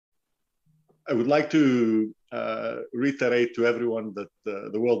I would like to reiterate to everyone that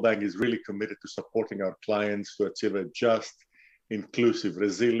the World Bank is really committed to supporting our clients to achieve a just, inclusive,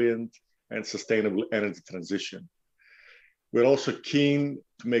 resilient, and sustainable energy transition. We're also keen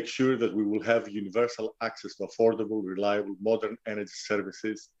to make sure that we will have universal access to affordable, reliable, modern energy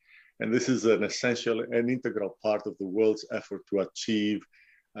services. And this is an essential and integral part of the world's effort to achieve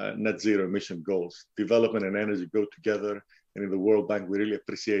net zero emission goals. Development and energy go together. And in the World Bank, we really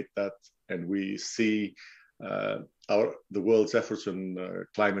appreciate that. And we see the world's efforts on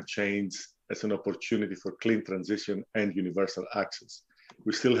climate change as an opportunity for clean transition and universal access.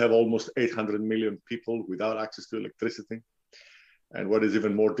 We still have almost 800 million people without access to electricity. And what is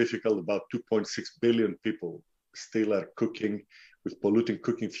even more difficult, about 2.6 billion people still are cooking with polluting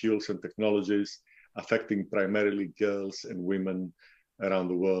cooking fuels and technologies, affecting primarily girls and women around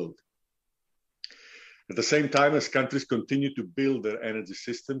the world. At the same time, as countries continue to build their energy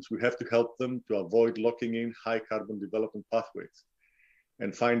systems, we have to help them to avoid locking in high carbon development pathways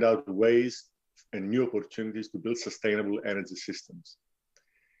and find out ways and new opportunities to build sustainable energy systems.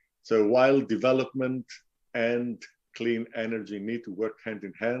 So while development and clean energy need to work hand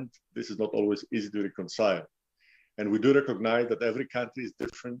in hand, this is not always easy to reconcile. And we do recognize that every country is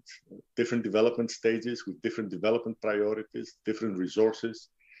different development stages with different development priorities, different resources,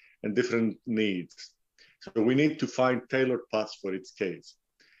 and different needs. So we need to find tailored paths for each case.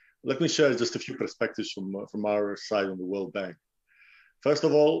 Let me share just a few perspectives from our side on the World Bank. First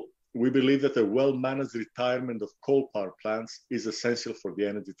of all, we believe that a well-managed retirement of coal power plants is essential for the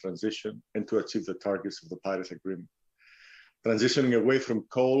energy transition and to achieve the targets of the Paris Agreement. Transitioning away from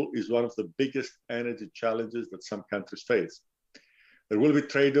coal is one of the biggest energy challenges that some countries face. There will be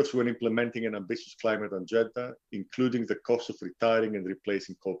trade-offs when implementing an ambitious climate agenda, including the cost of retiring and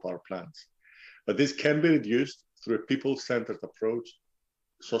replacing coal power plants. But this can be reduced through a people-centered approach,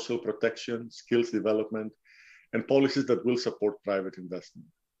 social protection, skills development, and policies that will support private investment.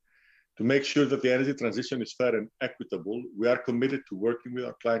 To make sure that the energy transition is fair and equitable, we are committed to working with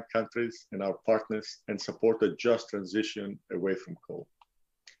our client countries and our partners and support a just transition away from coal.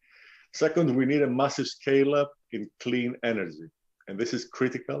 Second, we need a massive scale-up in clean energy, and this is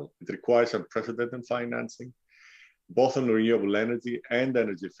critical. It requires unprecedented financing, both on renewable energy and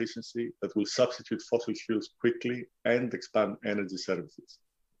energy efficiency that will substitute fossil fuels quickly and expand energy services.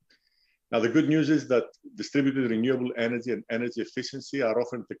 Now, the good news is that distributed renewable energy and energy efficiency are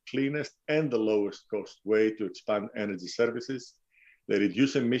often the cleanest and the lowest cost way to expand energy services. They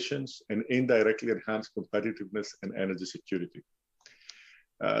reduce emissions and indirectly enhance competitiveness and energy security.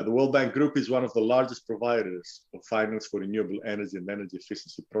 The World Bank Group is one of the largest providers of finance for renewable energy and energy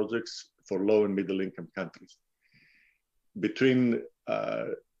efficiency projects for low and middle income countries. Between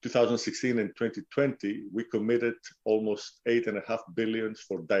 2016 and 2020, we committed almost $8.5 billion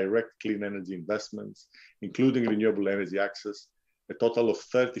for direct clean energy investments, including renewable energy access. A total of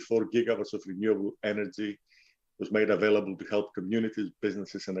 34 gigawatts of renewable energy was made available to help communities,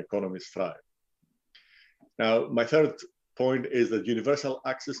 businesses, and economies thrive. Now, my third point is that universal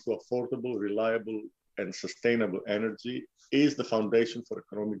access to affordable, reliable, and sustainable energy is the foundation for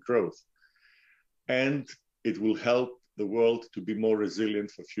economic growth, and it will help the world to be more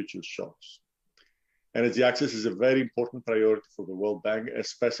resilient for future shocks. Energy access is a very important priority for the World Bank,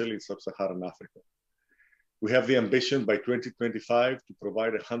 especially in sub-Saharan Africa. We have the ambition by 2025 to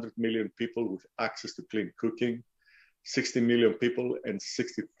provide 100 million people with access to clean cooking, 60 million people and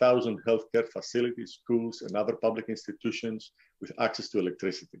 60,000 healthcare facilities, schools, and other public institutions with access to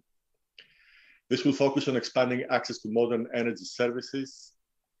electricity. This will focus on expanding access to modern energy services,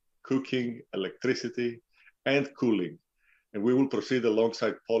 cooking, electricity, and cooling, and we will proceed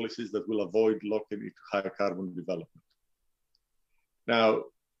alongside policies that will avoid locking into higher carbon development. Now,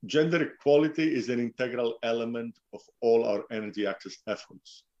 gender equality is an integral element of all our energy access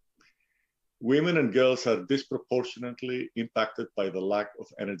efforts. Women and girls are disproportionately impacted by the lack of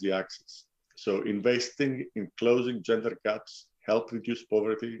energy access. So investing in closing gender gaps help reduce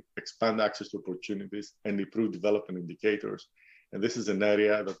poverty, expand access to opportunities, and improve development indicators. And this is an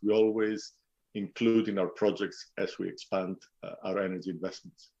area that we always include in our projects as we expand our energy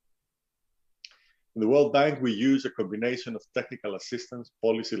investments. In the World Bank, we use a combination of technical assistance,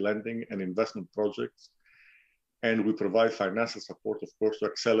 policy lending, and investment projects. And we provide financial support, of course, to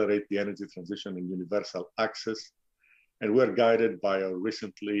accelerate the energy transition and universal access. And we're guided by our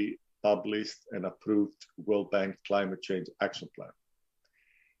recently published and approved World Bank Climate Change Action Plan.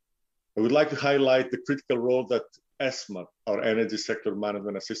 I would like to highlight the critical role that ESMA, our Energy Sector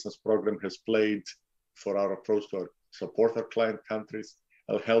Management Assistance Program, has played for our approach to support our client countries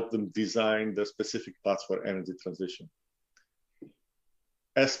and help them design the specific paths for energy transition.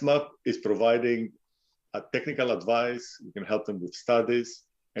 ESMAP is providing technical advice. We can help them with studies.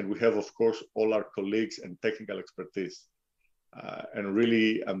 And we have, of course, all our colleagues and technical expertise. And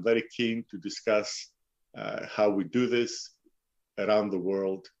really, I'm very keen to discuss how we do this around the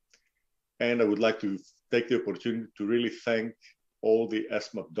world. And I would like to take the opportunity to really thank all the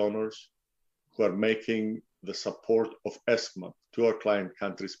ESMAP donors who are making the support of ESMAP to our client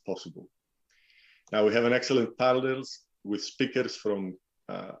countries possible. Now, we have an excellent panels with speakers from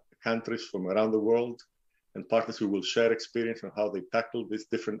countries from around the world and partners who will share experience on how they tackle these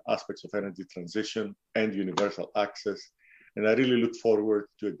different aspects of energy transition and universal access. And I really look forward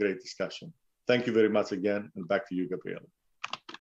to a great discussion. Thank you very much again, and back to you, Gabriela.